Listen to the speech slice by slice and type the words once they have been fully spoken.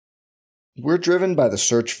We're driven by the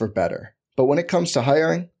search for better. But when it comes to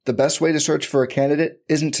hiring, the best way to search for a candidate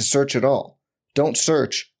isn't to search at all. Don't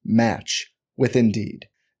search, match with Indeed.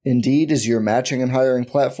 Indeed is your matching and hiring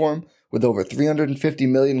platform with over 350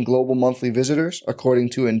 million global monthly visitors,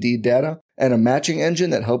 according to Indeed data, and a matching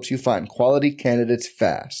engine that helps you find quality candidates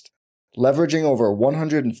fast. Leveraging over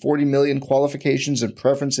 140 million qualifications and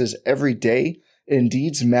preferences every day,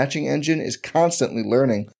 Indeed's matching engine is constantly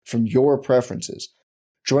learning from your preferences.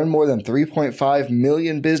 Join more than 3.5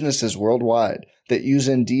 million businesses worldwide that use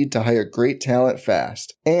Indeed to hire great talent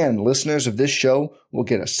fast. And listeners of this show will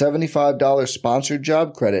get a $75 sponsored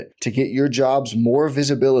job credit to get your jobs more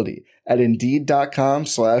visibility at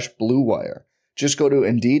Indeed.com/Blue Wire. Just go to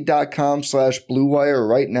Indeed.com/Blue Wire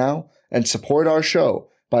right now and support our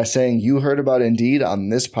show by saying you heard about Indeed on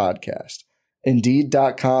this podcast.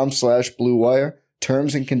 Indeed.com/Blue Wire.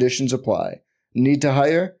 Terms and conditions apply. Need to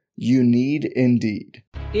hire? You need Indeed.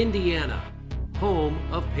 Indiana, home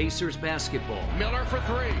of Pacers basketball. Miller for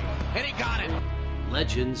three, and he got it.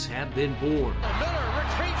 Legends have been born. Miller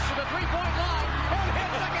retreats to the three-point line and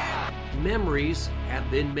hits again. Memories have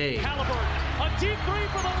been made. Halliburton, a deep three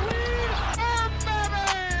for the lead. Oh,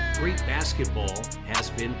 baby! Great basketball has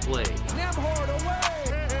been played. Nembhard away,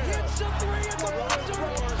 hits a three at the buzzer to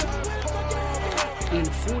win the game. In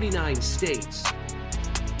 49 states,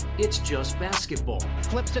 it's just basketball.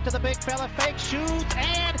 Flips it to the big fella, fake shoots,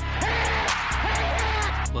 and hits!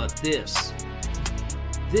 But this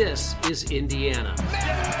is Indiana.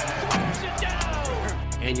 Throws it down.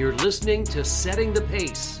 And you're listening to Setting the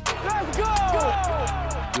Pace. Let's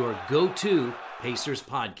go! Your go-to Pacers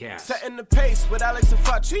podcast. Setting the pace with Alex and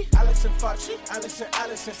Facci. Alex and Facci. Alex and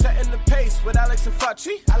Allison. Setting the pace with Alex and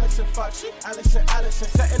Facci. Alex and Facci. Alex and Allison.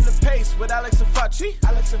 Setting the pace with Alex and Facci.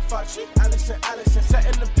 Alex and Facci. Alex and Allison.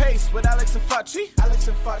 Setting the pace with Alex and Facci. Alex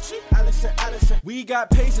and Facci. Alex and Allison. We got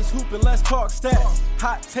Pacers hooping, let's talk stats.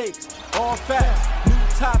 Hot takes, all facts. New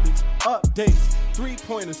topics, updates.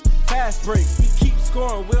 Three-pointers, fast breaks. We keep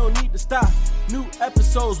scoring, we don't need to stop. New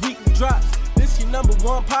episodes, weekly drops. This your number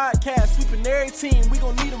one podcast. Sweeping every team, we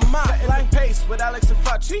gon' need a mop. Setting the pace with Alex and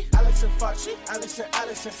Facci. Alex and Facci. Alex and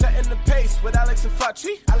Allison. Setting the pace with Alex and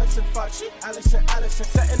Facci. Alex and Facci. Alex and Allison.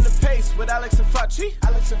 Setting the pace with Alex and Facci.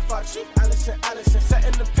 Alex and Facci. Alex and Allison.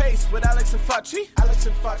 Setting the pace with Alex and Facci. Alex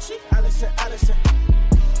and Facci. Alex and Allison.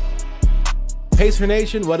 Pacer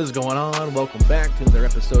Nation, what is going on? Welcome back to another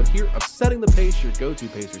episode here of Setting the Pace, your go-to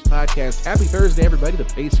Pacers podcast. Happy Thursday, everybody. The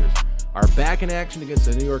Pacers are back in action against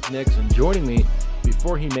the New York Knicks, and joining me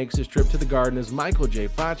before he makes his trip to the Garden is Michael J.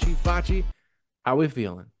 Facci. Facci, how we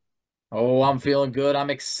feeling? Oh, I'm feeling good. I'm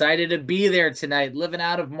excited to be there tonight. Living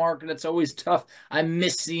out of market, it's always tough. I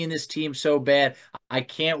miss seeing this team so bad. I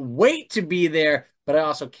can't wait to be there, but I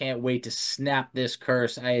also can't wait to snap this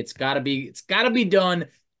curse. It's gotta be done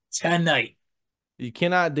tonight. You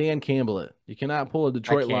cannot Dan Campbell it. You cannot pull a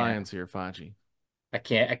Detroit Lions here, Facci. I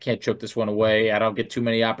can't choke this one away. I don't get too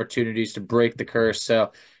many opportunities to break the curse.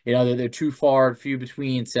 So, they're too far and few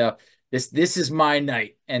between. So this is my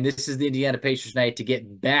night, and this is the Indiana Pacers night to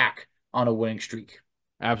get back on a winning streak.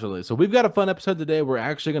 Absolutely. So we've got a fun episode today. We're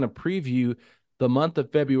actually going to preview the month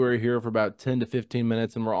of February here for about 10 to 15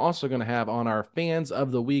 minutes. And we're also going to have on our Fans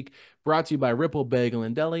of the Week, brought to you by Ripple Bagel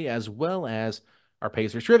and Deli, as well as our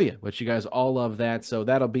Pacers Trivia, which you guys all love that. So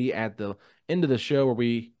that'll be at the end of the show where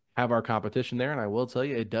we have our competition there. And I will tell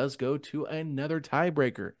you, it does go to another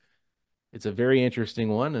tiebreaker. It's a very interesting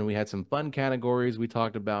one, and we had some fun categories. We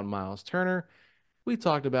talked about Miles Turner. We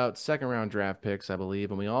talked about second-round draft picks, I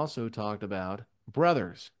believe, and we also talked about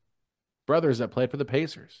brothers that played for the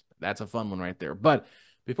Pacers. That's a fun one right there. But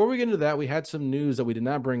before we get into that, we had some news that we did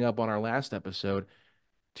not bring up on our last episode.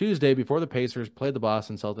 Tuesday, before the Pacers played the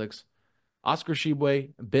Boston Celtics, Oscar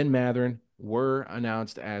Tshiebwe, Ben Mathurin were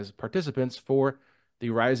announced as participants for the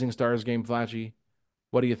Rising Stars game. Facci,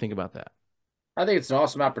 what do you think about that? I think it's an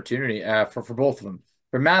awesome opportunity for both of them.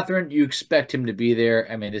 For Mathurin, you expect him to be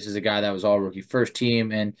there. I mean, this is a guy that was all rookie first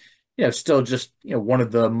team, and still just one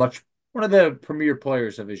of the premier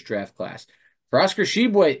players of his draft class. For Oscar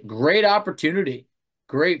Tshiebwe, great opportunity,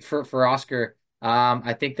 great for Oscar.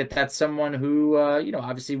 I think that's someone who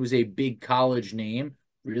obviously was a big college name,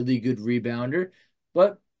 really good rebounder,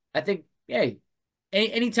 but I think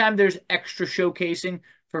anytime there's extra showcasing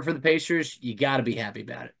for the Pacers, you got to be happy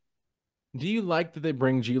about it. Do you like that they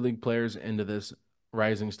bring G League players into this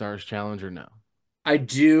Rising Stars Challenge or no? I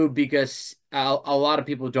do, because a lot of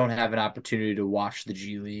people don't have an opportunity to watch the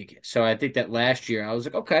G League. So I think that last year I was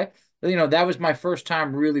like, okay, that was my first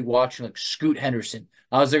time really watching like Scoot Henderson.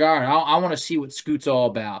 I was like, all right, I want to see what Scoot's all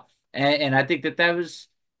about. And I think that was,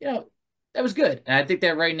 That was good. And I think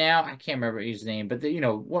that right now, I can't remember his name, but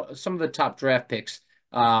some of the top draft picks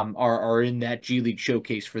are in that G League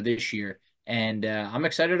showcase for this year. And I'm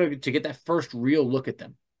excited to get that first real look at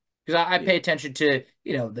them. Because I pay attention to,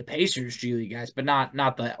 the Pacers G League guys, but not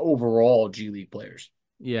the overall G League players.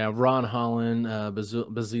 Yeah, Ron Holland,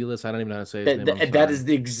 Bazilis. I don't even know how to say his name. That is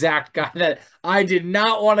the exact guy that I did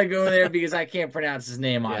not want to go there because I can't pronounce his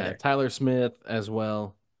name either. Tyler Smith as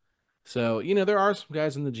well. So, there are some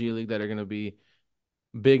guys in the G League that are going to be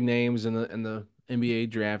big names in the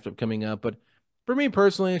NBA draft coming up. But for me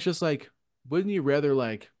personally, it's just like, wouldn't you rather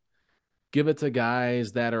like give it to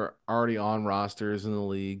guys that are already on rosters in the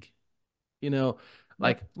league?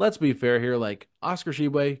 Like, let's be fair here. Like Oscar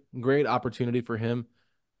Tshiebwe, great opportunity for him.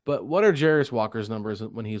 But what are Jarace Walker's numbers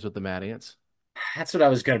when he's with the Mad Ants? That's what I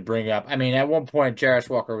was going to bring up. I mean, at one point, Jarace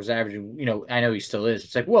Walker was averaging, I know he still is.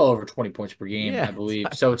 It's like well over 20 points per game, I believe.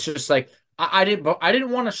 So it's just like I didn't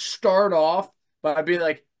want to start off by being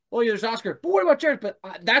like, "Oh, yeah, there's Oscar." But what about Jarace? But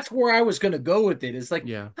that's where I was going to go with it. It's like,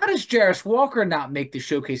 how does Jarace Walker not make the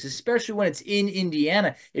showcase, especially when it's in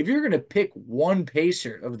Indiana? If you're going to pick one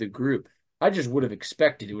Pacer of the group, I just would have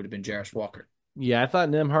expected it would have been Jarace Walker. Yeah, I thought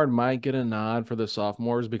Nembhard might get a nod for the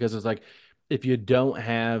sophomores because it's like if you don't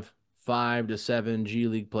have 5 to 7 G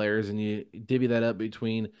League players and you divvy that up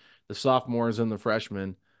between the sophomores and the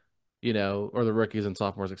freshmen, or the rookies and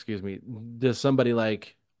sophomores, excuse me, does somebody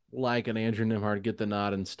like an Andrew Nembhard get the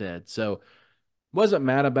nod instead? So wasn't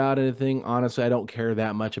mad about anything. Honestly, I don't care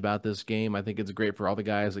that much about this game. I think it's great for all the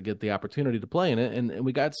guys that get the opportunity to play in it. And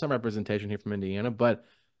we got some representation here from Indiana, but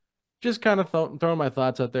just kind of throwing my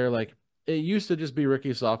thoughts out there, like, it used to just be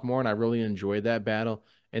rookie sophomore, and I really enjoyed that battle.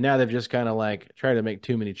 And now they've just kind of like tried to make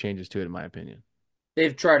too many changes to it, in my opinion.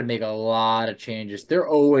 They've tried to make a lot of changes. They're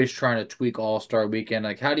always trying to tweak All-Star Weekend.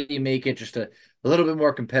 Like, how do you make it just a little bit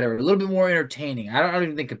more competitive, a little bit more entertaining? I don't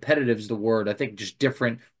even think competitive is the word. I think just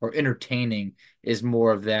different or entertaining is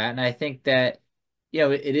more of that. And I think that,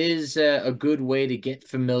 it is a good way to get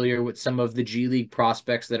familiar with some of the G League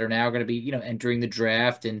prospects that are now going to be, entering the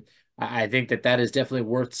draft. And I think that is definitely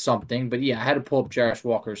worth something. But yeah, I had to pull up Jarace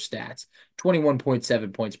Walker's stats.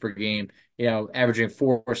 21.7 points per game, averaging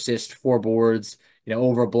 4 assists, 4 boards,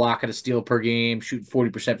 over a block and a steal per game, shooting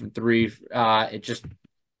 40% from 3. It just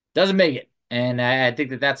doesn't make it. And I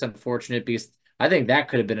think that's unfortunate because I think that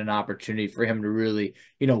could have been an opportunity for him to really,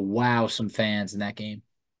 wow some fans in that game.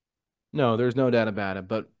 No, there's no doubt about it.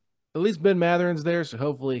 But at least Ben Matherin's there, so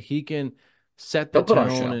hopefully he can set the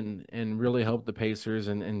tone and really help the Pacers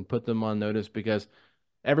and put them on notice because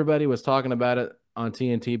everybody was talking about it on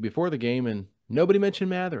TNT before the game and nobody mentioned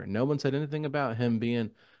Mathurin. No one said anything about him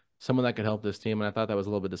being someone that could help this team, and I thought that was a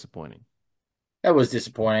little bit disappointing. That was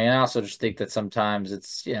disappointing. And I also just think that sometimes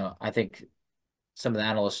it's, I think some of the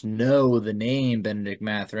analysts know the name Bennedict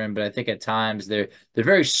Mathurin, but I think at times they're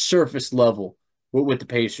very surface level with the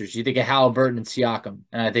Pacers. You think of Halliburton and Siakam,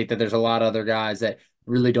 and I think that there's a lot of other guys that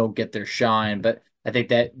really don't get their shine. But I think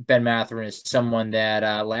that Ben Mathurin is someone that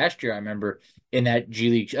last year I remember in that G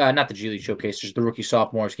League, not the G League showcase, just the rookie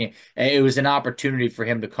sophomores game. It was an opportunity for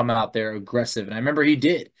him to come out there aggressive, and I remember he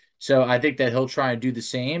did. So I think that he'll try and do the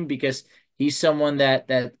same because he's someone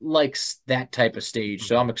that likes that type of stage.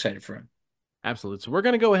 So I'm excited for him. Absolutely. So we're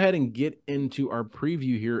going to go ahead and get into our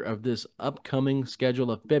preview here of this upcoming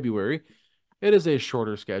schedule of February. It is a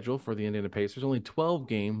shorter schedule for the Indiana Pacers, only 12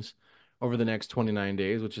 games over the next 29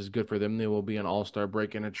 days, which is good for them. There will be an all-star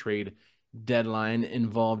break and a trade deadline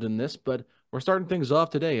involved in this, but we're starting things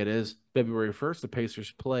off today. It is February 1st. The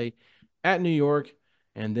Pacers play at New York,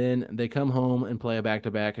 and then they come home and play a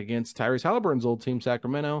back-to-back against Tyrese Halliburton's old team,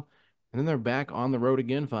 Sacramento, and then they're back on the road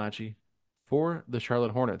again, Facci, for the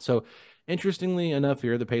Charlotte Hornets. So, interestingly enough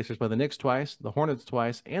here, the Pacers play the Knicks twice, the Hornets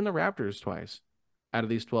twice, and the Raptors twice out of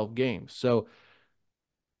these 12 games. So,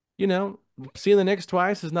 seeing the Knicks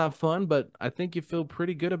twice is not fun, but I think you feel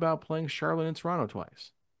pretty good about playing Charlotte and Toronto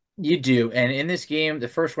twice. You do. And in this game, the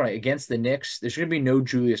first one against the Knicks, there's going to be no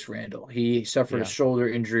Julius Randle. He suffered a shoulder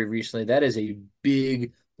injury recently. That is a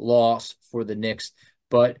big loss for the Knicks.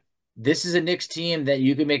 But this is a Knicks team that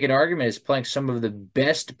you could make an argument is playing some of the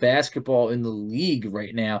best basketball in the league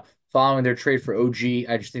right now. Following their trade for OG,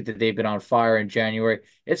 I just think that they've been on fire in January.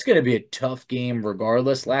 It's going to be a tough game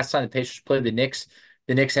regardless. Last time the Pacers played the Knicks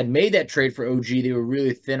had made that trade for OG. They were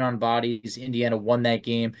really thin on bodies. Indiana won that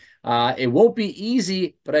game. It won't be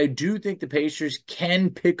easy, but I do think the Pacers can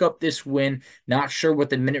pick up this win. Not sure what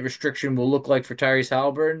the minute restriction will look like for Tyrese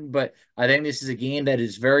Halliburton, but I think this is a game that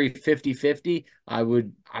is very 50-50. I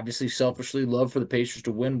would obviously selfishly love for the Pacers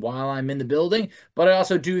to win while I'm in the building, but I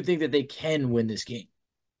also do think that they can win this game.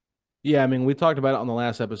 Yeah, I mean, we talked about it on the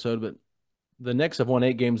last episode, but the Knicks have won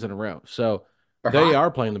 8 games in a row. So They're they hot.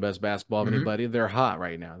 are playing the best basketball of Mhm. anybody. They're hot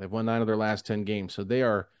right now. They've won 9 of their last 10 games. So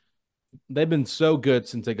they've been so good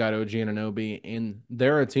since they got OG Anunoby, and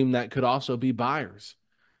they're a team that could also be buyers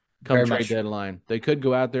come Very trade much. deadline. They could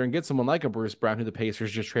go out there and get someone like a Bruce Brown, who the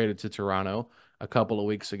Pacers just traded to Toronto a couple of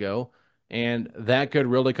weeks ago. And that could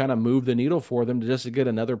really kind of move the needle for them to get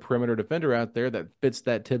another perimeter defender out there that fits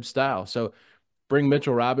that Tibbs style. So bring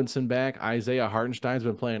Mitchell Robinson back. Isaiah Hartenstein's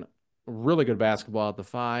been playing really good basketball at the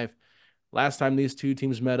 5. Last time these two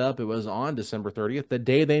teams met up, it was on December 30th, the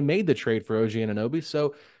day they made the trade for OG Anunoby.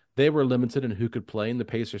 So they were limited in who could play, and the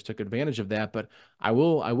Pacers took advantage of that. But I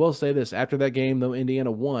will say this: after that game, though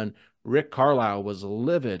Indiana won, Rick Carlisle was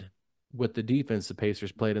livid with the defense the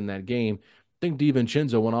Pacers played in that game. I think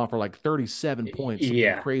DiVincenzo went off for like 37 points, something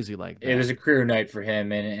Yeah. crazy like that. It was a career night for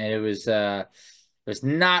him, and it was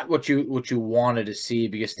not what you wanted to see,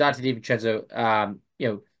 because Dante DiVincenzo,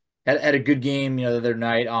 had a good game, the other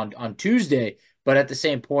night on Tuesday, but at the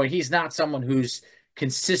same point, he's not someone who's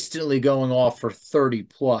consistently going off for 30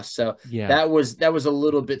 plus. So Yeah. that was a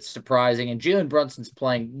little bit surprising. And Jalen Brunson's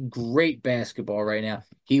playing great basketball right now.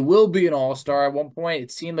 He will be an all-star. At one point,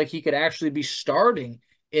 it seemed like he could actually be starting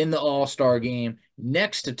in the all-star game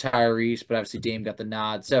next to Tyrese, but obviously Dame got the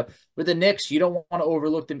nod. So with the Knicks, you don't want to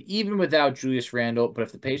overlook them even without Julius Randle. But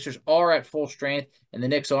if the Pacers are at full strength and the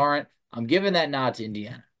Knicks aren't, I'm giving that nod to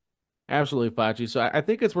Indiana. Absolutely, Facci. So I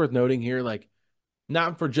think it's worth noting here, like,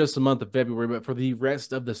 not for just the month of February, but for the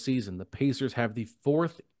rest of the season, the Pacers have the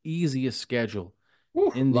 4th easiest schedule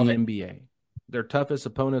in the Love it. NBA. Their toughest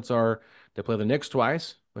opponents are, they play the Knicks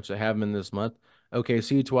twice, which they have them in this month,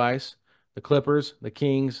 OKC twice, the Clippers, the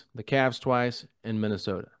Kings, the Cavs twice, and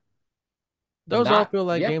Minnesota. Those all feel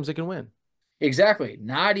like games they can win. Exactly.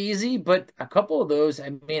 Not easy, but a couple of those,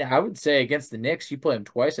 I mean, I would say against the Knicks, you play them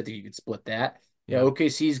twice. I think you could split that.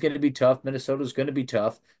 OKC is going to be tough. Minnesota is going to be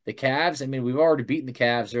tough. The Cavs, I mean, we've already beaten the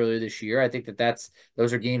Cavs earlier this year. I think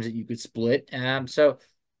those are games that you could split. And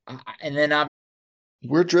then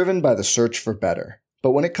We're driven by the search for better.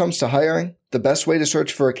 But when it comes to hiring, the best way to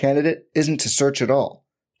search for a candidate isn't to search at all.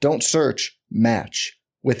 Don't search, match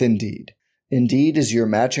with Indeed. Indeed is your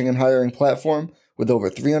matching and hiring platform with over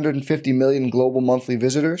 350 million global monthly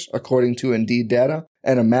visitors, according to Indeed data,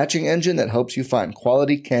 and a matching engine that helps you find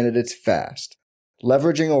quality candidates fast.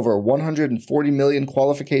 Leveraging over 140 million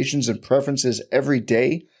qualifications and preferences every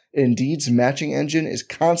day, Indeed's matching engine is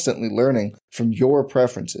constantly learning from your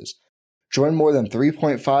preferences. Join more than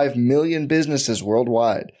 3.5 million businesses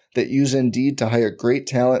worldwide that use Indeed to hire great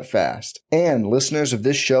talent fast. And listeners of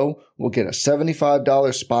this show will get a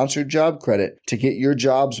 $75 sponsored job credit to get your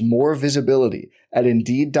jobs more visibility at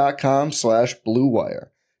Indeed.com/Blue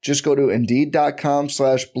Wire. Just go to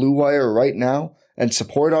Indeed.com/Blue Wire right now and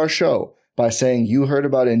support our show by saying you heard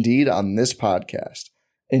about Indeed on this podcast.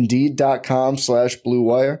 Indeed.com/Blue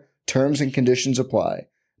Wire. Terms and conditions apply.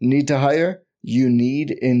 Need to hire? You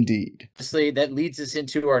need Indeed. Honestly, that leads us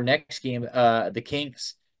into our next game, the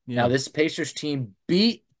Kings. Yeah. Now, this Pacers team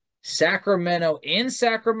beat Sacramento in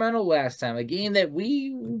Sacramento last time, a game that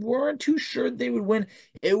we weren't too sure they would win.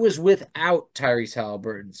 It was without Tyrese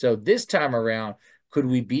Halliburton. So this time around, could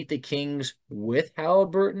we beat the Kings with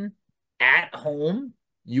Halliburton at home?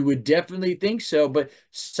 You would definitely think so, but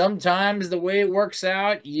sometimes the way it works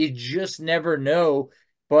out, you just never know.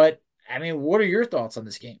 But, I mean, what are your thoughts on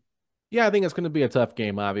this game? Yeah, I think it's going to be a tough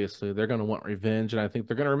game, obviously. They're going to want revenge, and I think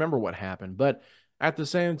they're going to remember what happened. But at the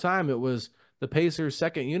same time, it was the Pacers'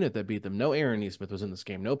 second unit that beat them. No Aaron Nesmith was in this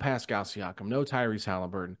game. No Pascal Siakam. No Tyrese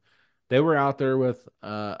Halliburton. They were out there with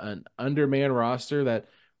an undermanned roster that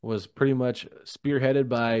was pretty much spearheaded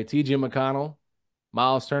by T.J. McConnell,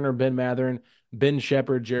 Miles Turner, Ben Mathurin, Ben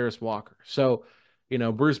Shepherd, Jarris Walker. So,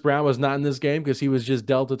 Bruce Brown was not in this game because he was just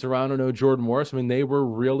dealt to Toronto. No Jordan Morris. I mean, they were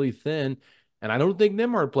really thin. And I don't think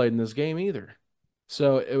Nembhard played in this game either.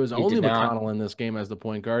 So it was only McConnell in this game as the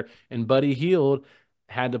point guard, and Buddy Hield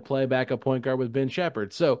had to play backup point guard with Ben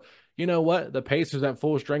Shepherd. So you know what? The Pacers at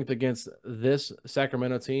full strength against this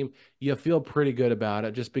Sacramento team, you feel pretty good about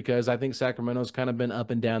it just because I think Sacramento's kind of been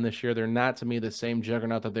up and down this year. They're not, to me, the same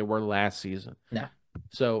juggernaut that they were last season. No.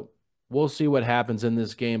 So we'll see what happens in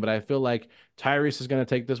this game, but I feel like Tyrese is going to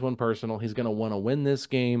take this one personal. He's going to want to win this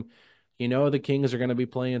game. The Kings are going to be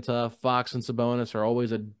playing tough. Fox and Sabonis are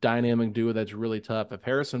always a dynamic duo that's really tough. If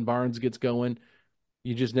Harrison Barnes gets going,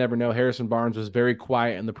 you just never know. Harrison Barnes was very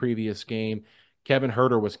quiet in the previous game. Kevin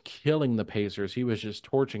Huerter was killing the Pacers. He was just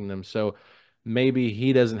torching them. So maybe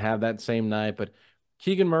he doesn't have that same night. But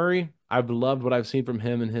Keegan Murray, I've loved what I've seen from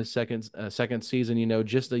him in his second season.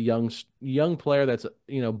 Just a young player that's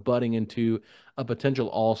budding into a potential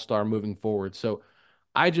all-star moving forward. So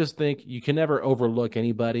I just think you can never overlook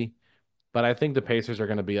anybody, but I think the Pacers are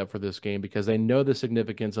going to be up for this game because they know the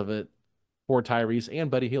significance of it for Tyrese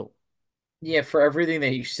and Buddy Hield. Yeah, for everything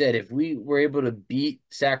that you said, if we were able to beat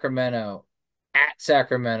Sacramento at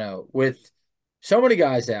Sacramento with so many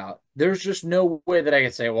guys out, there's just no way that I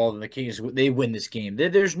could say, well, the Kings, they win this game.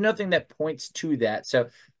 There's nothing that points to that. So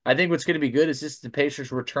I think what's going to be good is this the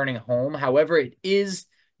Pacers returning home. However, it is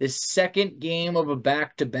the second game of a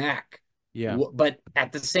back-to-back. Yeah. But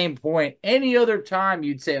at the same point, any other time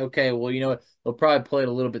you'd say, okay, well, you know what? They'll probably play it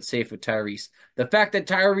a little bit safe with Tyrese. The fact that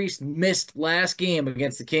Tyrese missed last game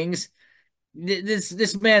against the Kings,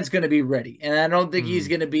 this man's going to be ready, and I don't think he's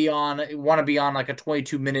going to be want to be on like a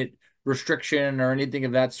 22-minute restriction or anything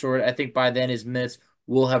of that sort. I think by then his minutes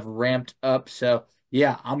will have ramped up. So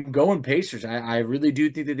yeah, I'm going Pacers. I really do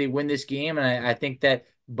think that they win this game, and I think that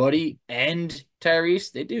Buddy and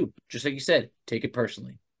Tyrese, they do, just like you said, take it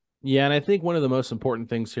personally. Yeah, and I think one of the most important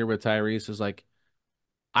things here with Tyrese is like,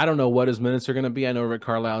 I don't know what his minutes are going to be. I know Rick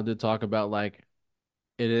Carlisle did talk about like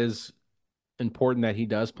it is important that he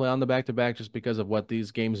does play on the back-to-back just because of what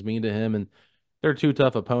these games mean to him, and they're two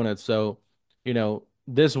tough opponents. So,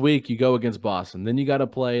 this week you go against Boston, then you got to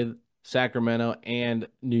play Sacramento and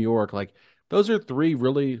New York. Like those are three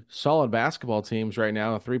really solid basketball teams right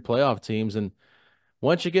now, three playoff teams, and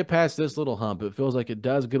once you get past this little hump, it feels like it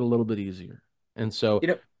does get a little bit easier. And so,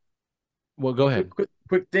 well, go ahead.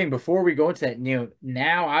 Quick thing before we go into that.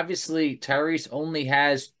 Now obviously Tyrese only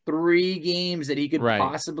has 3 games that he could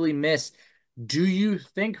possibly miss. Do you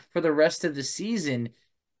think for the rest of the season,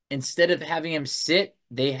 instead of having him sit,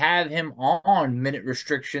 they have him on minute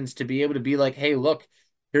restrictions to be able to be like, hey, look,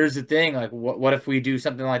 here's the thing. Like, what if we do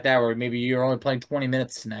something like that where maybe you're only playing 20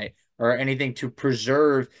 minutes tonight or anything to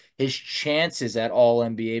preserve his chances at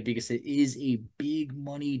All-NBA, because it is a big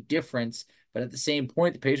money difference. But at the same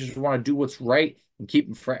point, the Pacers want to do what's right and keep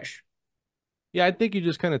him fresh. Yeah, I think you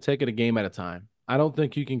just kind of take it a game at a time. I don't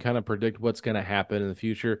think you can kind of predict what's going to happen in the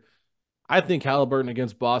future. I think Halliburton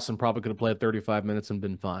against Boston probably could have played 35 minutes and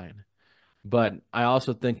been fine. But I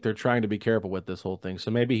also think they're trying to be careful with this whole thing.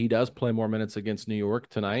 So maybe he does play more minutes against New York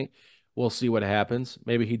tonight. We'll see what happens.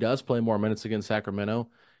 Maybe he does play more minutes against Sacramento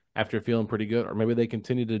after feeling pretty good. Or maybe they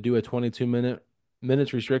continue to do a 22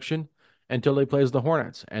 minutes restriction until he plays the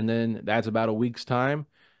Hornets. And then that's about a week's time.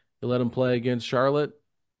 You let him play against Charlotte,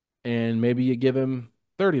 and maybe you give him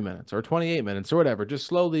 30 minutes or 28 minutes or whatever. Just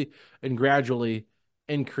slowly and gradually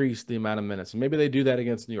increase the amount of minutes. And maybe they do that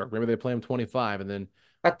against New York. Maybe they play him 25 and then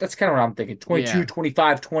that's kind of what I'm thinking. 22,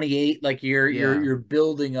 25, 28, like you're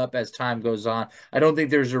building up as time goes on. I don't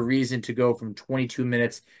think there's a reason to go from 22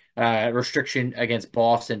 minutes restriction against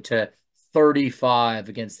Boston to 35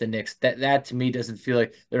 against the Knicks. That to me doesn't feel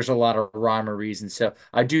like there's a lot of rhyme or reason. So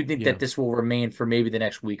I do think that this will remain for maybe the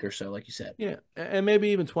next week or so, like you said. Yeah, and maybe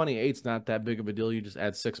even 28 is not that big of a deal. You just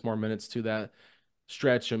add 6 more minutes to that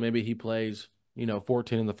stretch, and maybe he plays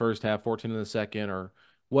 14 in the first half, 14 in the second, or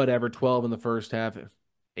whatever, 12 in the first half,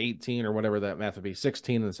 18 or whatever that math would be,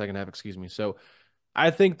 16 in the second half, excuse me. So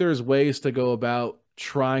I think there's ways to go about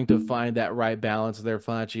trying to find that right balance there,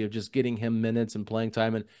 Facci, of just getting him minutes and playing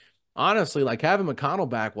time. And honestly, like having McConnell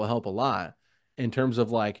back will help a lot in terms of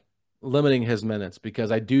like limiting his minutes,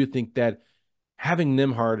 because I do think that having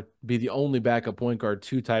Nembhard be the only backup point guard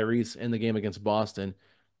to Tyrese in the game against Boston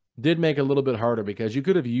did make it a little bit harder, because you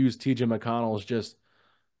could have used TJ McConnell's just,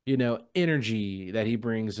 energy that he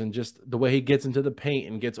brings and just the way he gets into the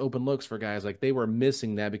paint and gets open looks for guys. Like they were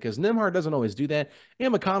missing that, because Nembhard doesn't always do that.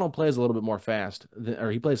 And McConnell plays a little bit more fast,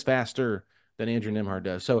 or he plays faster than Andrew Nembhard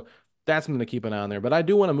does. So that's something to keep an eye on there. But I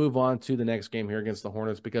do want to move on to the next game here against the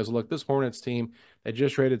Hornets, because look, this Hornets team, they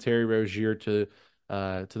just traded Terry Rozier to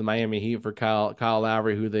the Miami Heat for Kyle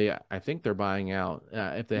Lowry, who I think they're buying out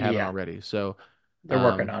if they haven't already. So they're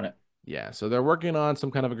working on it. Yeah, so they're working on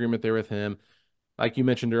some kind of agreement there with him. Like you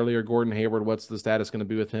mentioned earlier, Gordon Hayward, what's the status going to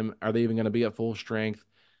be with him? Are they even going to be at full strength?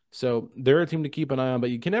 So they're a team to keep an eye on,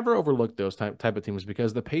 but you can never overlook those type of teams,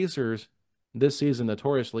 because the Pacers this season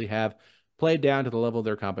notoriously have played down to the level of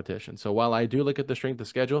their competition. So while I do look at the strength of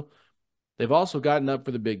schedule, they've also gotten up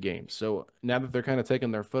for the big games. So now that they're kind of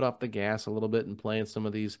taking their foot off the gas a little bit and playing some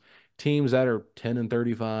of these teams that are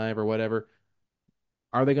 10-35 or whatever,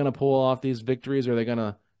 are they going to pull off these victories, or are they going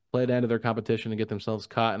to play down to their competition and get themselves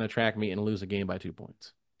caught in a track meet and lose a game by 2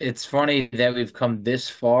 points? It's funny that we've come this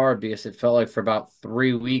far, because it felt like for about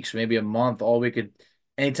 3 weeks, maybe a month,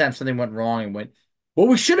 anytime something went wrong and went, well,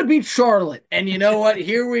 we should have beat Charlotte. And you know what?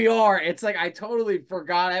 Here we are. It's like I totally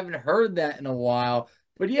forgot. I haven't heard that in a while.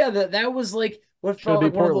 But yeah, that was like what felt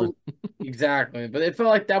like one of the exactly. But it felt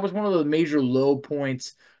like that was one of the major low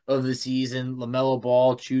points of the season. LaMelo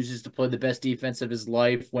Ball chooses to play the best defense of his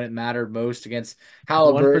life when it mattered most against One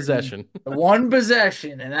Halliburton. possession. One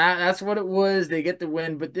possession, and that's what it was. They get the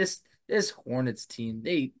win, but this Hornets team,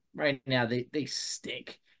 right now they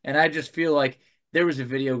stink. And I just feel like there was a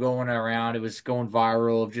video going around, it was going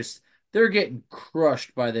viral of just they're getting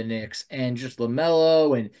crushed by the Knicks, and just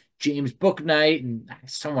LaMelo and James Bouknight and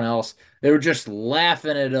someone else, they were just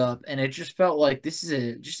laughing it up, and it just felt like this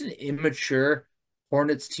is just an immature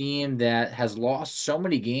Hornets team that has lost so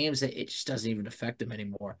many games that it just doesn't even affect them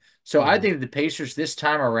anymore. So I think the Pacers this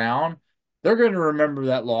time around, they're going to remember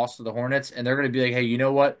that loss to the Hornets, and they're going to be like, hey, you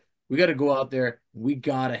know what? We got to go out there. We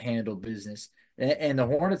got to handle business. And the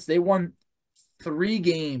Hornets, they won 3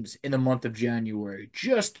 games in the month of January,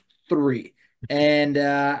 just 3. And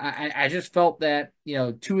I just felt that,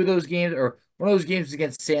 2 of those games, or one of those games was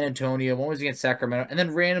against San Antonio, one was against Sacramento, and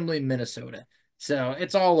then randomly Minnesota. So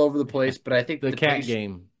it's all over the place, but I think the cat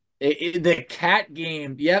game. The cat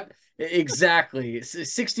game. Yep, exactly.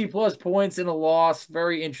 60 plus points in a loss.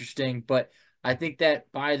 Very interesting. But I think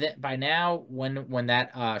that by now, when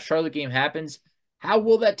that Charlotte game happens, how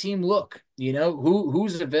will that team look?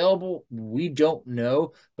 Who's available? We don't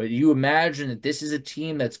know. But you imagine that this is a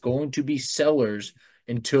team that's going to be sellers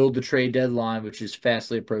until the trade deadline, which is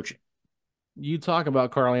fastly approaching. You talk about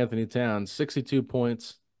Karl-Anthony Towns, 62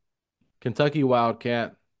 points. Kentucky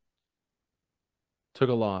Wildcat took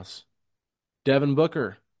a loss. Devin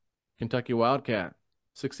Booker, Kentucky Wildcat,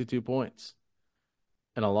 62 points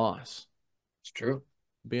and a loss. It's true.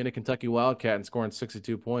 Being a Kentucky Wildcat and scoring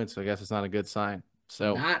 62 points, I guess it's not a good sign.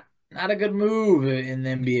 So not a good move in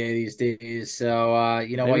the NBA these days. So while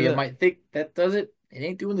you might think that does it, it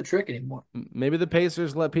ain't doing the trick anymore. Maybe the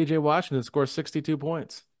Pacers let PJ Washington score 62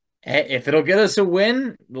 points. If it'll get us a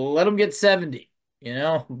win, let them get 70.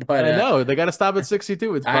 But I know they got to stop at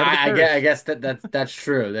 62. It's part of the curse. I guess that's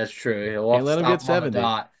true. That's true. He'll let him get 70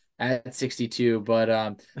 at 62. But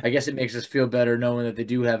I guess it makes us feel better knowing that they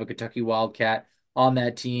do have a Kentucky Wildcat on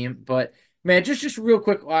that team. But man, just real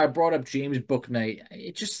quick, I brought up James Bouknight.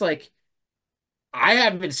 It's just like I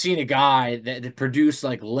haven't seen a guy that produced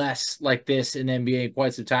like less like this in the NBA in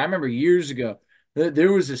quite some time. I remember years ago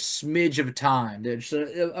there was a smidge of time,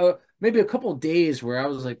 maybe a couple of days where I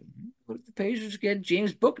was like, what if the Pacers get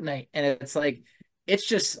James Bouknight? And it's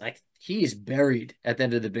just like he's buried at the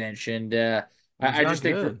end of the bench. And I just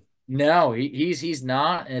think no, he's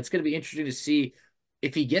not. And it's going to be interesting to see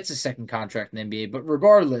if he gets a second contract in the NBA. But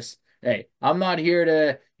regardless, hey, I'm not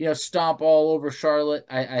here to stomp all over Charlotte.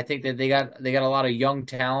 I think that they got a lot of young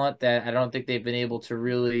talent that I don't think they've been able to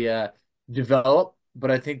really develop. But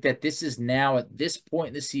I think that this is now at this point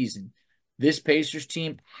in the season, this Pacers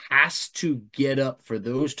team has to get up for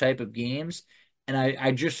those type of games. And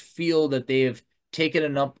I just feel that they have taken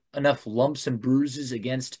enough lumps and bruises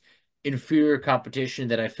against inferior competition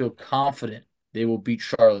that I feel confident they will beat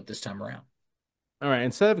Charlotte this time around. All right.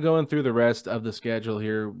 Instead of going through the rest of the schedule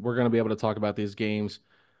here, we're going to be able to talk about these games,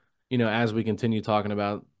 as we continue talking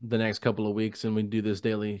about the next couple of weeks and we do this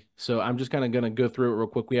daily. So I'm just kind of going to go through it real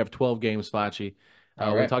quick. We have 12 games, Facci.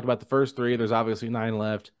 We talked about the first 3. There's obviously 9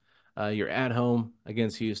 left. You're at home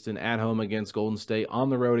against Houston, at home against Golden State, on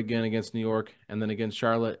the road again against New York, and then against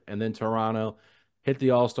Charlotte, and then Toronto. Hit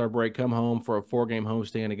the All-Star break, come home for a 4-game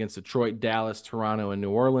homestand against Detroit, Dallas, Toronto, and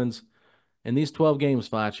New Orleans. In these 12 games,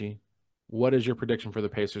 Facci, what is your prediction for the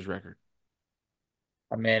Pacers record?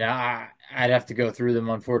 I mean, I'd have to go through them,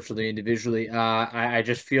 unfortunately, individually. I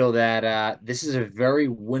just feel that this is a very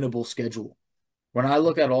winnable schedule. When I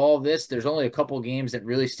look at all of this, there's only a couple of games that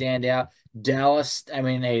really stand out. Dallas, I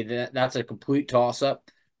mean, hey, that's a complete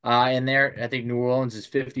toss-up in there. I think New Orleans is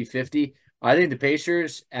 50-50. I think the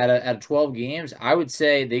Pacers at 12 games, I would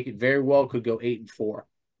say they could go 8-4.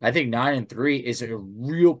 I think 9-3 is a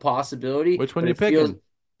real possibility. Which one are you picking?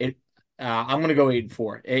 I'm going to go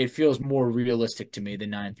 8-4. It feels more realistic to me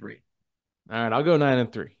than 9-3. All right, I'll go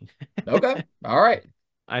 9-3. Okay, all right.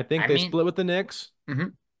 I think they split with the Knicks. Mm-hmm.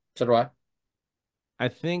 So do I. I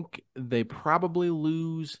think they probably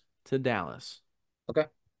lose to Dallas. Okay.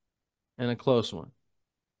 In a close one.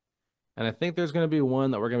 And I think there's going to be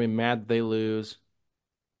one that we're going to be mad that they lose.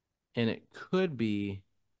 And it could be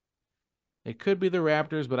the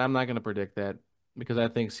Raptors, but I'm not going to predict that because I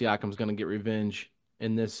think Siakam's going to get revenge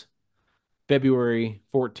in this February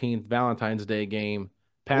 14th Valentine's Day game.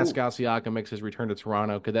 Pascal Siakam makes his return to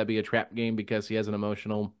Toronto. Could that be a trap game because he has an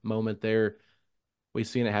emotional moment there? We've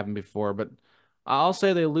seen it happen before, but I'll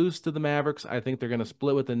say they lose to the Mavericks. I think they're going to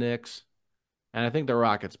split with the Knicks, and I think the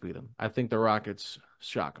Rockets beat them. I think the Rockets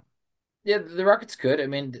shock them. Yeah, the Rockets could. I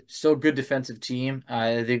mean, still a good defensive team.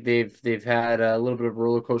 I think they've had a little bit of a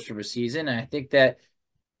roller coaster of a season, and I think that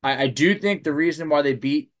I do think the reason why they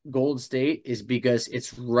beat Golden State is because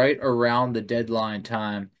it's right around the deadline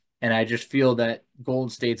time. And I just feel that Golden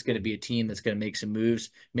State's going to be a team that's going to make some moves.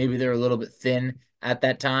 Maybe they're a little bit thin at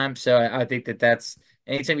that time. So I think that's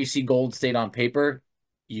anytime you see Golden State on paper,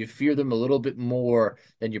 you fear them a little bit more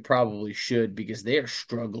than you probably should because they are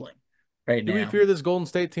struggling right Do we now. fear this Golden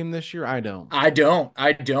State team this year? I don't. I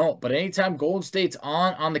don't. But anytime Golden State's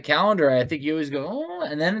on the calendar, I think you always go, oh,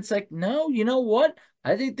 and then it's like, no, you know what?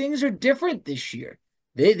 I think things are different this year.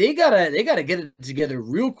 They gotta get it together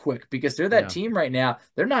real quick because they're that Yeah. team right now.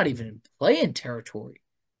 They're not even in playing territory.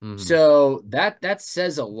 Mhm. So that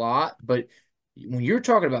says a lot. But when you're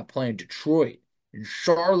talking about playing Detroit and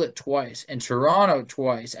Charlotte twice and Toronto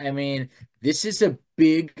twice, I mean, this is a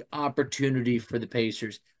big opportunity for the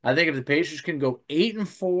Pacers. I think if the Pacers can go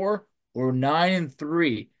 8-4 or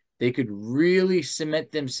 9-3, they could really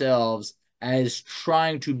cement themselves as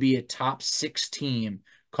trying to be a top six team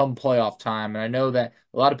come playoff time. And I know that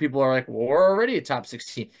a lot of people are like, well, we're already a top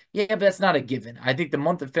 16. Yeah, but that's not a given. I think the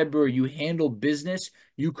month of February, you handle business,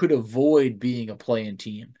 you could avoid being a play-in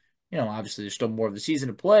team. Obviously there's still more of the season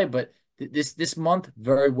to play, but this month,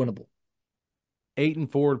 very winnable.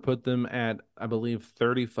 8-4 would put them at, I believe,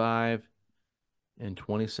 35-27,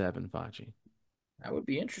 Fachi. That would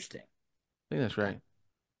be interesting. I think that's right.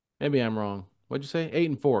 Maybe I'm wrong. What'd you say?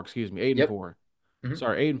 8-4, excuse me. 8 and Yep. 4. Mhm.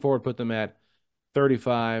 Sorry, 8-4 would put them at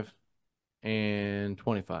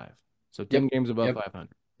 35-25. So 10 Yep. games above Yep.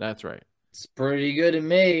 500. That's right. It's pretty good to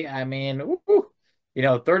me. I mean,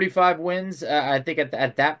 35 wins. I think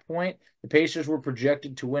at that point, the Pacers were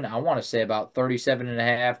projected to win, I want to say about 37 and a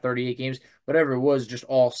half, 38 games, whatever it was, just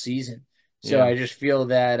all season. So Yeah. I just feel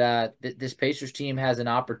that this Pacers team has an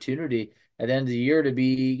opportunity at the end of the year to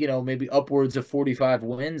be, maybe upwards of 45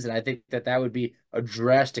 wins. And I think that would be a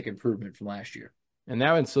drastic improvement from last year. And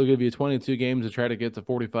that would still give you 22 games to try to get to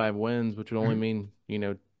 45 wins, which would only mean,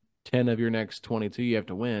 10 of your next 22 you have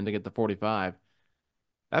to win to get to 45.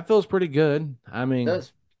 That feels pretty good. I It mean,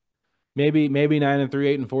 does. maybe 9-3,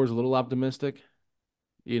 8-4 is a little optimistic.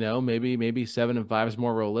 Maybe 7-5 is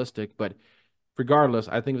more realistic. But regardless,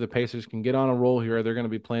 I think if the Pacers can get on a roll here, they're going to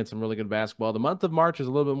be playing some really good basketball. The month of March is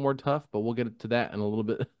a little bit more tough, but we'll get to that in a little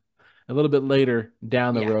bit later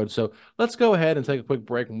down the Yeah. road. So let's go ahead and take a quick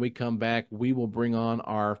break. When we come back, we will bring on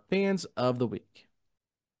our fans of the week.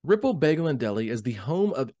 Ripple Bagel and Deli is the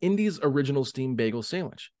home of Indy's original steamed bagel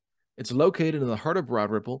sandwich. It's located in the heart of Broad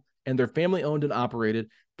Ripple, and they're family owned and operated,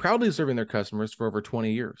 proudly serving their customers for over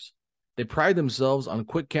 20 years. They pride themselves on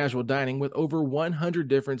quick casual dining with over 100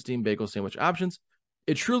 different steamed bagel sandwich options.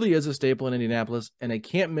 It truly is a staple in Indianapolis and a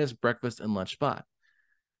can't miss breakfast and lunch spot.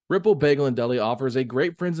 Ripple Bagel and Deli offers a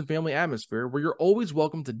great friends and family atmosphere where you're always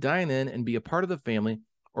welcome to dine in and be a part of the family,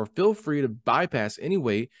 or feel free to bypass any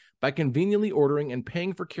wait by conveniently ordering and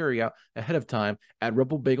paying for carryout ahead of time at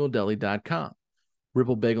ripplebageldeli.com.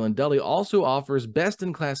 Ripple Bagel and Deli also offers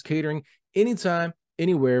best-in-class catering anytime,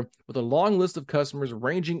 anywhere, with a long list of customers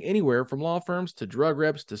ranging anywhere from law firms to drug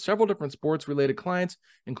reps to several different sports-related clients,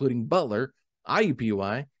 including Butler,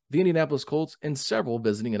 IUPUI, the Indianapolis Colts, and several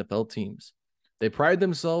visiting NFL teams. They pride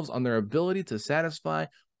themselves on their ability to satisfy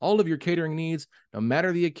all of your catering needs, no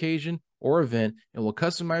matter the occasion or event, and will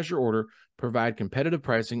customize your order, provide competitive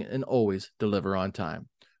pricing, and always deliver on time.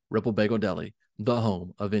 Ripple Bagel Deli, the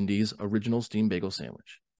home of Indy's original steamed bagel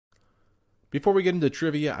sandwich. Before we get into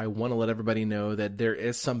trivia, I want to let everybody know that there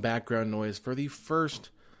is some background noise for the first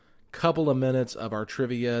couple of minutes of our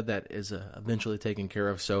trivia that is eventually taken care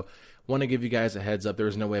of. So want to give you guys a heads up. There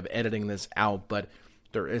is no way of editing this out, but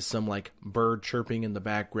there is some like bird chirping in the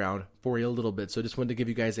background for you a little bit. So just wanted to give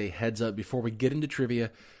you guys a heads up before we get into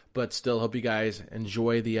trivia, but still hope you guys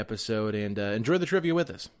enjoy the episode and enjoy the trivia with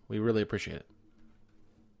us. We really appreciate it.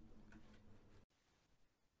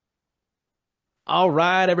 All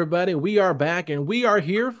right, everybody, we are back and we are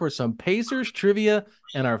here for some Pacers trivia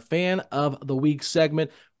and our fan of the week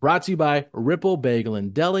segment brought to you by Ripple Bagel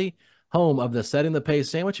and Deli, home of the Setting the Pace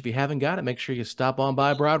sandwich. If you haven't got it, make sure you stop on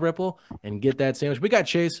by Broad Ripple and get that sandwich. We got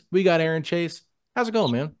Chase. We got Aaron. Chase, how's it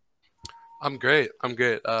going, man? I'm great.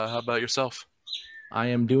 How about yourself? I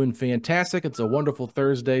am doing fantastic. It's a wonderful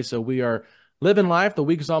Thursday, so we are living life. The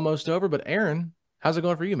week is almost over, but Aaron, how's it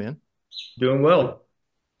going for you, man? Doing well.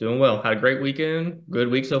 Doing well. Had a great weekend. Good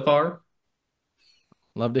week so far.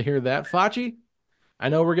 Love to hear that. Fachi, I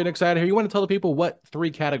know we're getting excited here. You want to tell the people what 3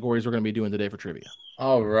 categories we're going to be doing today for trivia?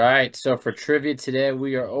 All right. So for trivia today,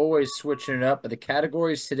 we are always switching it up. But the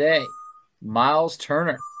categories today, Miles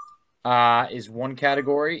Turner is one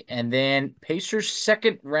category. And then Pacers'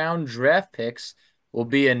 second round draft picks will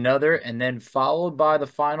be another. And then followed by the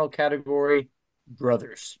final category,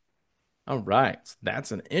 brothers. All right.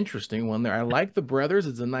 That's an interesting one there. I like the brothers.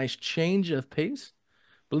 It's a nice change of pace.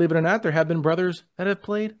 Believe it or not, there have been brothers that have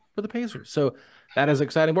played for the Pacers. So that is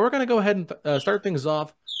exciting. But we're going to go ahead and start things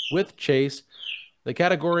off with Chase. The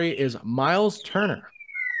category is Miles Turner.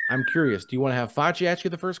 I'm curious. Do you want to have Facci ask you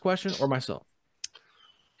the first question or myself?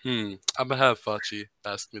 I'm gonna have Facci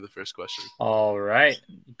ask me the first question. All right.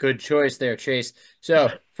 Good choice there, Chase. So,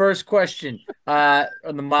 first question on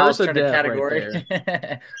the Miles Curse of Turner death category.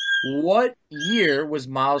 right What year was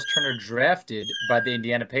Miles Turner drafted by the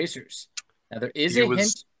Indiana Pacers? Now, there is a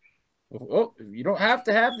hint. Oh, you don't have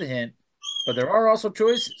to have the hint, but there are also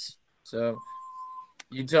choices. So,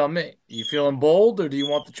 you tell me. You feeling bold, or do you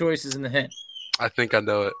want the choices in the hint? I think I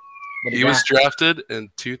know it. What do He you was got? drafted in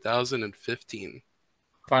 2015.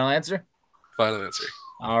 Final answer? Final answer.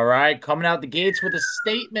 All right, coming out the gates with a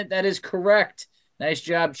statement that is correct. Nice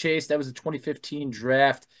job, Chase. That was the 2015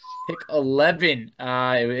 draft. Pick 11.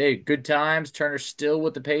 Hey, good times. Turner still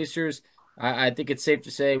with the Pacers. I think it's safe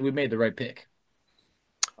to say we made the right pick.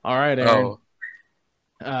 All right, Aaron.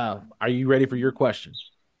 Are you ready for your question?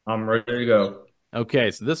 I'm ready to go.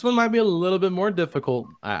 Okay, so this one might be a little bit more difficult.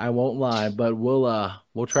 I won't lie, but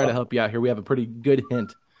we'll try to help you out here. We have a pretty good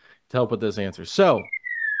hint to help with this answer. So,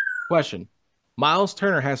 question. Miles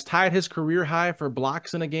Turner has tied his career high for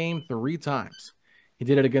blocks in a game 3 times. He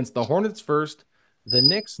did it against the Hornets first, the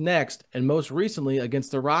Knicks next, and most recently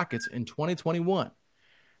against the Rockets in 2021.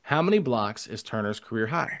 How many blocks is Turner's career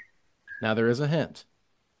high? Now, there is a hint.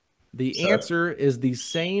 The answer is the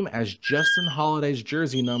same as Justin Holiday's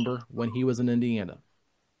jersey number when he was in Indiana.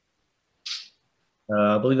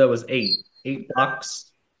 I believe that was 8. 8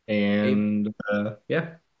 blocks. And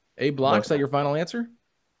yeah. 8 blocks, is that your final answer?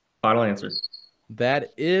 Final answer.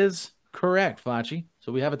 That is correct, Facci.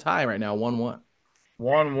 So we have a tie right now, 1-1.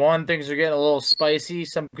 1-1. Things are getting a little spicy.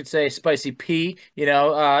 Some could say spicy P.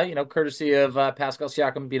 Courtesy of Pascal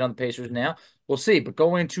Siakam being on the Pacers now. We'll see. But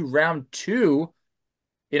going into round 2,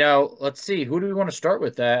 let's see. Who do we want to start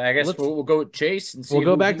with? I guess we'll go with Chase and see. We'll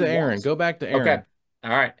go back to Aaron. Go back to Aaron. Okay. All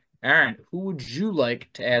right. Aaron, who would you like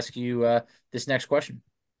to ask you this next question?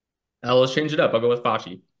 Let's change it up. I'll go with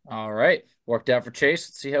Facci. All right. Worked out for Chase.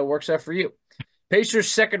 Let's see how it works out for you. Pacers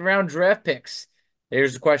second round draft picks.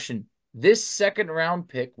 Here's the question. This second round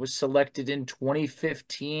pick was selected in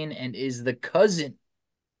 2015 and is the cousin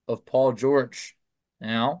of Paul George.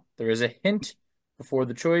 Now, there is a hint before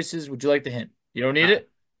the choices. Would you like the hint? You don't need it?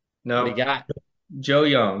 No. What do you got? Joe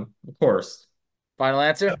Young, of course. Final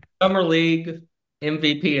answer? Summer League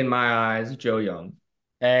MVP in my eyes, Joe Young.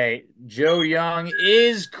 Hey, Joe Young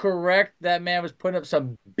is correct. That man was putting up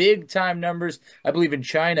some big-time numbers. I believe in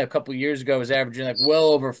China a couple years ago was averaging like well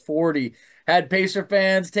over 40. Had Pacer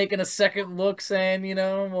fans taking a second look saying,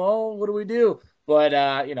 well, what do we do? But,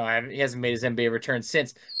 he hasn't made his NBA return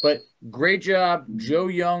since. But great job. Joe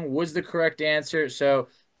Young was the correct answer. So,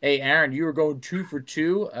 hey, Aaron, you were going 2 for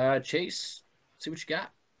 2. Chase, see what you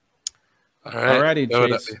got. All right. Alrighty,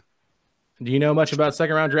 Chase. Do you know much about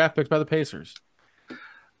second-round draft picks by the Pacers?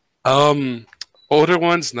 Older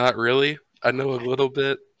ones, not really. I know a little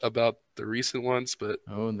bit about the recent ones, but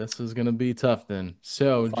this is going to be tough then.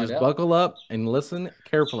 So just buckle up and listen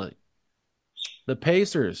carefully. The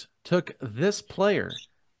Pacers took this player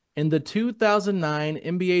in the 2009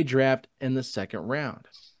 NBA draft in the second round.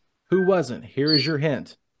 Who wasn't? Here is your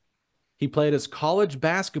hint. He played his college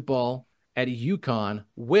basketball at UConn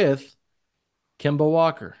with Kemba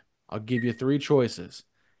Walker. I'll give you 3 choices.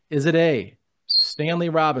 Is it A, Stanley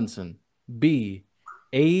Robinson, B,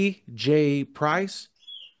 A.J. Price,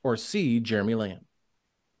 or C, Jeremy Lamb?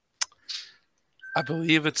 I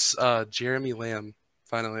believe it's Jeremy Lamb.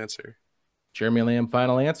 Final answer. Jeremy Lamb,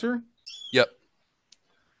 final answer? Yep.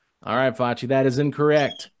 All right, Facci, that is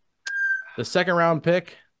incorrect. The second round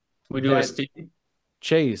pick we do a Steve.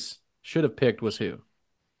 Chase should have picked was who?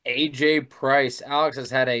 AJ Price. Alex has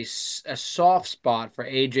had a soft spot for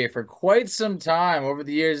AJ for quite some time over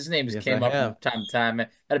the years. His name just came up from time to time. Had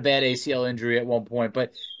a bad ACL injury at one point,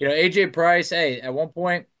 but AJ Price. Hey, at one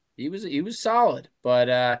point he was solid,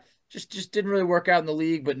 but just didn't really work out in the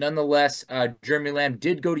league. But nonetheless, Jeremy Lamb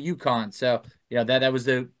did go to UConn, so that was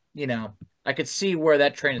the I could see where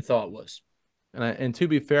that train of thought was. And to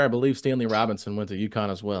be fair, I believe Stanley Robinson went to UConn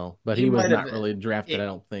as well, but he was not really drafted, I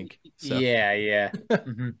don't think. So. Yeah.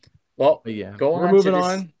 Mm-hmm. Well, yeah, we're moving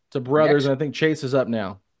on to brothers, and I think Chase is up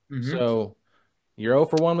now. Mm-hmm. So you're 0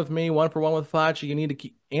 for 1 with me, 1 for 1 with Facci. You need to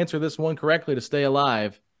answer this one correctly to stay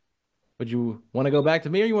alive. Would you want to go back to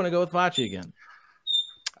me, or you want to go with Facci again?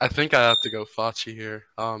 I think I have to go Facci here.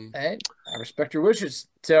 Hey, I respect your wishes.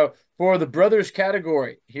 So for the brothers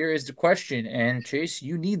category, here is the question, and Chase,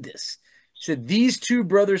 you need this. So these two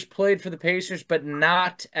brothers played for the Pacers, but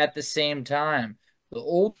not at the same time. The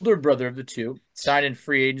older brother of the two signed in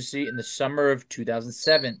free agency in the summer of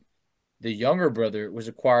 2007. The younger brother was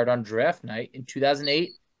acquired on draft night in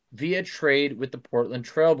 2008 via trade with the Portland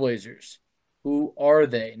Trailblazers. Who are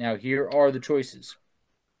they? Now, here are the choices.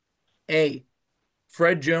 A,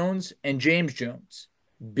 Fred Jones and James Jones.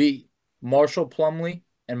 B, Marshall Plumlee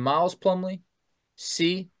and Miles Plumlee.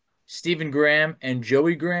 C, Stephen Graham and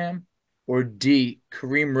Joey Graham. Or D,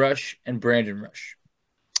 Kareem Rush and Brandon Rush.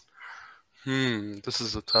 This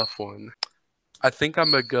is a tough one. I think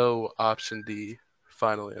I'm going to go option D,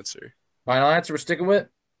 final answer. Final answer we're sticking with?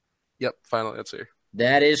 Yep, final answer.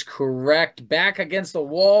 That is correct. Back against the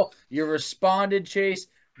wall. You responded, Chase.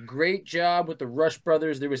 Great job with the Rush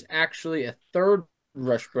brothers. There was actually a third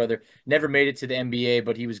Rush brother. Never made it to the NBA,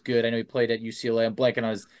 but he was good. I know he played at UCLA. I'm blanking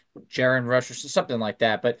on his Jaron Rush or something like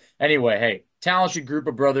that. But anyway, hey, talented group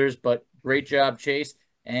of brothers, but great job, Chase.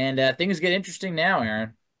 And things get interesting now,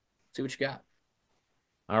 Aaron. See what you got.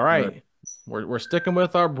 All right. We're sticking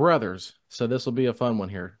with our brothers, so this will be a fun one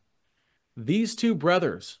here. These two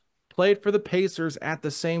brothers played for the Pacers at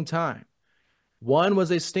the same time. One was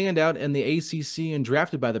a standout in the ACC and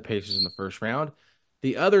drafted by the Pacers in the first round.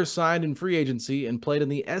 The other signed in free agency and played in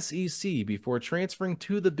the SEC before transferring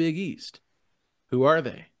to the Big East. Who are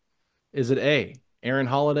they? Is it A, Aaron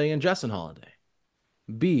Holiday and Justin Holiday?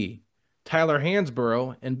 B, Tyler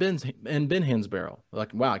Hansborough and Ben Hansborough.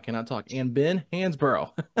 Like, wow, I cannot talk. And Ben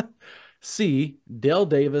Hansborough. C, Dale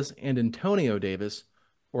Davis and Antonio Davis.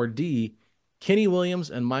 Or D, Kenny Williams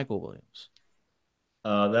and Michael Williams.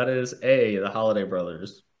 That is A, the Holiday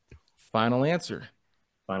brothers. Final answer.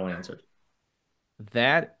 Final answer.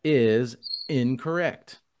 That is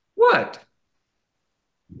incorrect. What?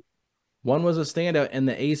 One was a standout in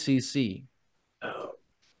the ACC. Oh,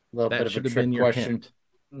 a little bit of a trick question.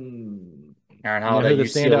 Aaron Holiday, you know who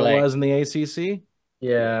the standout was in the ACC?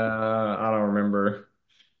 Yeah, I don't remember.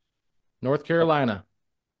 North Carolina,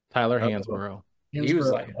 Tyler Hansborough. He was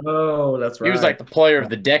like, that's right. He was like the player of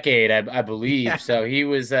the decade, I believe. So he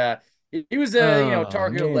was a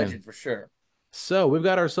Tar Heel legend for sure. So we've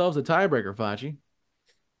got ourselves a tiebreaker, Facci.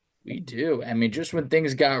 We do. I mean, just when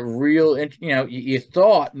things got real, you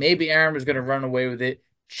thought maybe Aaron was going to run away with it.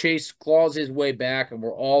 Chase claws his way back, and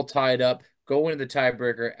we're all tied up. Go into the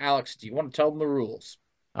tiebreaker. Alex, do you want to tell them the rules?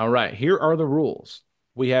 All right, here are the rules.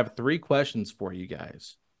 We have 3 questions for you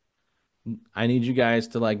guys. I need you guys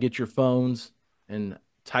to get your phones and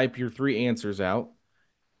type your 3 answers out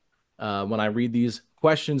when I read these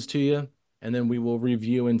questions to you, and then we will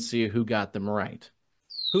review and see who got them right.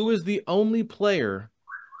 Who is the only player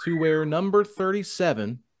to wear number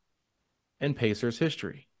 37 in Pacers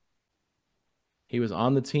history? He was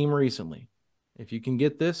on the team recently. If you can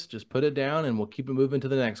get this, just put it down and we'll keep it moving to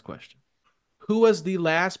the next question. Who was the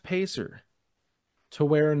last Pacer to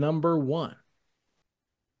wear number 1?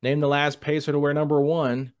 Name the last Pacer to wear number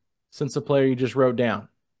 1 since the player you just wrote down.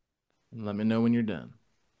 And let me know when you're done.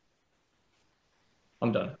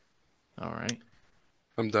 I'm done. All right.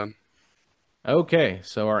 I'm done. Okay,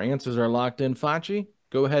 so our answers are locked in. Facci,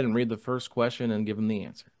 go ahead and read the first question and give them the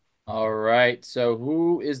answer. All right. So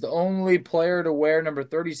who is the only player to wear number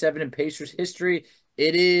 37 in Pacers history?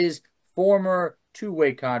 It is former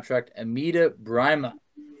two-way contract Amida Brima.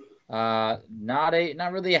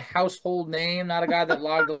 Not really a household name, not a guy that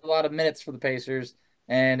logged a lot of minutes for the Pacers,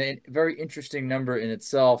 and a very interesting number in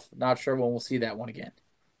itself. Not sure when we'll see that one again.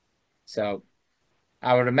 So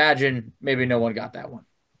I would imagine maybe no one got that one.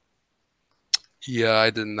 Yeah,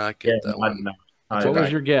 I did not get that one. What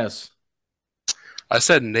was your guess? I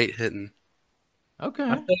said Nate Hinton.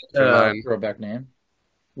 Okay. Throwback name.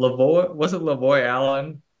 Lavoy, was it Lavoy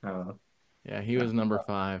Allen? Yeah, he was number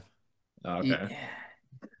 5. Okay. Yeah.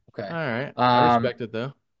 Okay. All right. I respect it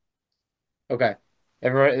though. Okay.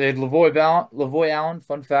 Lavoy Allen,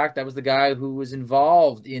 fun fact, that was the guy who was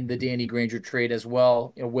involved in the Danny Granger trade as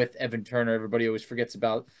well, with Evan Turner. Everybody always forgets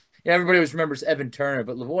about. Everybody always remembers Evan Turner,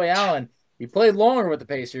 but Lavoy Allen, he played longer with the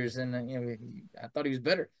Pacers, and I thought he was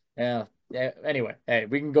better. Yeah. Anyway, hey,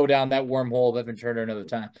 we can go down that wormhole of Evan Turner another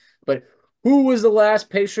time. But who was the last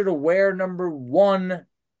Pacer to wear number 1?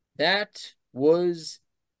 That was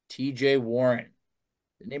T.J. Warren.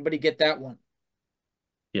 Did anybody get that one?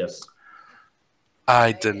 Yes.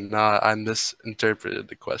 I did not. I misinterpreted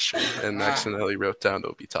the question and accidentally wrote down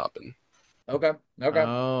Obi Toppin. Okay.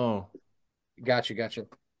 Oh. Gotcha.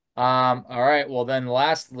 All right. Well, then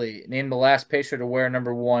lastly, name the last Pacer to wear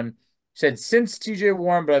number 1. Said since T.J.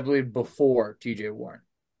 Warren, but I believe before T.J. Warren.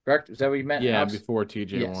 Correct? Is that what you meant? Yeah, Alex? before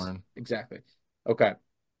T.J. Yes, Warren. Exactly. Okay.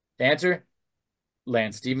 The answer?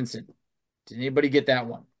 Lance Stevenson. Did anybody get that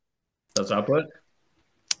one? That's what I put.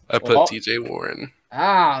 I put TJ Warren.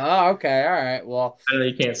 Okay. All right. Well, I know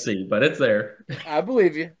you can't see, but it's there. I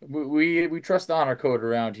believe you. We trust the honor code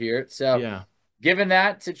around here. So, Yeah. Given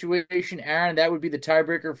that situation, Aaron, that would be the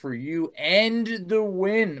tiebreaker for you and the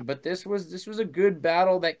win. But this was a good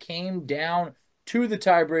battle that came down to the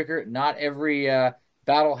tiebreaker. Not every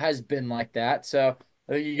battle has been like that. So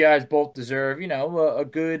I think you guys both deserve, a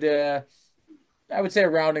good, I would say a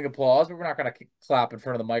rounding applause, but we're not going to clap in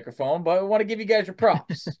front of the microphone. But we want to give you guys your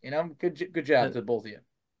props. Good job to both of you.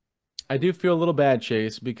 I do feel a little bad,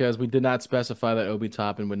 Chase, because we did not specify that Obi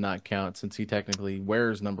Toppin would not count since he technically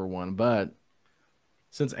wears number 1. But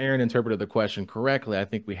since Aaron interpreted the question correctly, I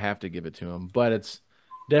think we have to give it to him. But it's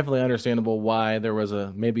definitely understandable why there was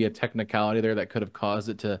maybe a technicality there that could have caused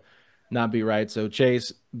it to not be right. So,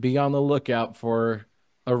 Chase, be on the lookout for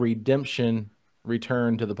a redemption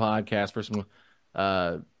return to the podcast for some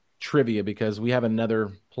trivia, because we have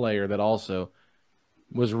another player that also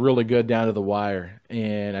was really good down to the wire.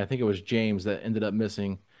 And I think it was James that ended up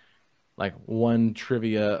missing like one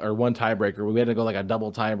trivia or one tiebreaker. We had to go like a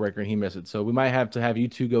double tiebreaker and he missed it. So we might have to have you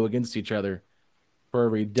two go against each other for a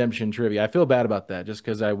redemption trivia. I feel bad about that just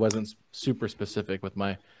because I wasn't super specific with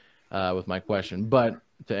my question. But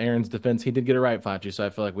to Aaron's defense, he did get it right, Facci. So I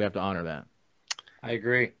feel like we have to honor that. I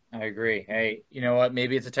agree. Hey, you know what?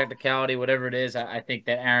 Maybe it's a technicality, whatever it is. I think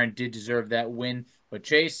that Aaron did deserve that win. But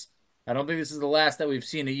Chase, I don't think this is the last that we've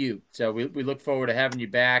seen of you. So we look forward to having you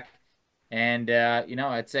back. And,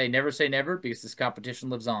 I'd say never because this competition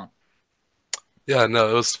lives on. Yeah, no,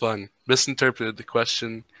 it was fun. Misinterpreted the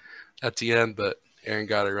question at the end, but Aaron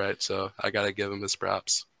got it right, so I got to give him his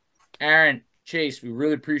props. Aaron, Chase, we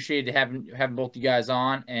really appreciate having both you guys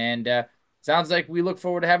on. And sounds like we look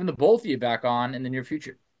forward to having the both of you back on in the near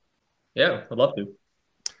future. Yeah, I'd love to.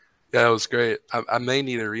 Yeah, it was great. I may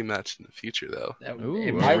need a rematch in the future, though.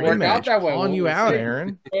 It might work out that way. Calling you out,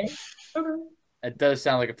 Aaron. It does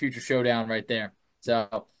sound like a future showdown right there.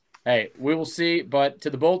 So, hey, we will see. But to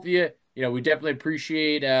the both of you, we definitely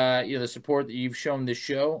appreciate the support that you've shown this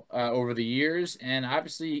show over the years. And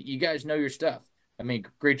obviously, you guys know your stuff. I mean,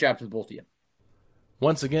 great job to the both of you.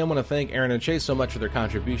 Once again, I want to thank Aaron and Chase so much for their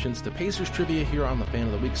contributions to Pacers Trivia here on the Fan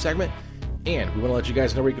of the Week segment. And we want to let you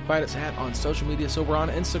guys know where you can find us on social media. So we're on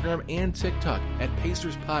Instagram and TikTok at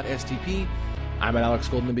PacersPodSTP. I'm at Alex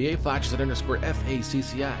Golden NBA, Fox is at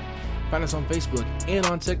 _FACCI. Find us on Facebook and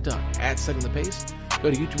on TikTok at Setting the Pace.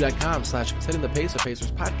 Go to youtube.com/Setting the Pace, a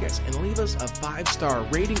Pacers podcast, and leave us a 5-star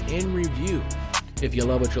rating and review if you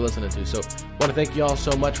love what you're listening to. So want to thank you all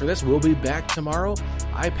so much for this. We'll be back tomorrow.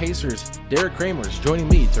 Pacers, Derek Kramer is joining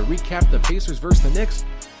me to recap the Pacers versus the Knicks.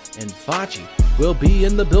 And Facci will be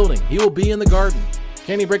in the building. He will be in the garden.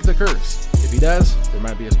 Can he break the curse? If he does, there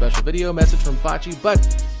might be a special video message from Facci. But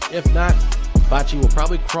if not, Facci will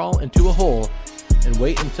probably crawl into a hole and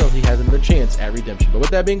wait until he has another chance at redemption. But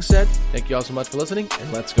with that being said, thank you all so much for listening,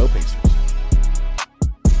 and let's go Pacers.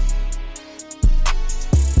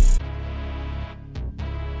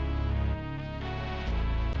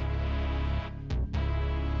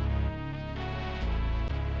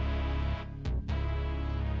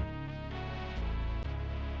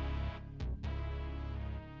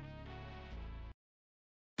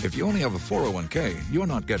 If you only have a 401k, you're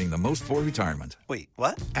not getting the most for retirement. Wait,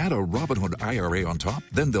 what? Add a Robinhood IRA on top,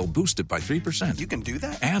 then they'll boost it by 3%. You can do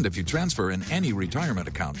that? And if you transfer in any retirement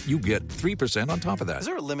account, you get 3% on top of that. Is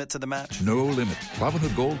there a limit to the match? No limit.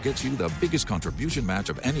 Robinhood Gold gets you the biggest contribution match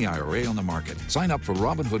of any IRA on the market. Sign up for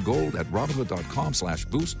Robinhood Gold at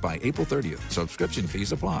Robinhood.com/boost by April 30th. Subscription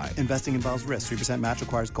fees apply. Investing involves risk. 3% match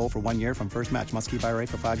requires gold for 1 year from first match. Must keep IRA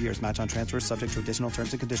for 5 years. Match on transfers subject to additional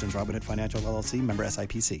terms and conditions. Robinhood Financial LLC, member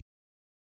SIPC.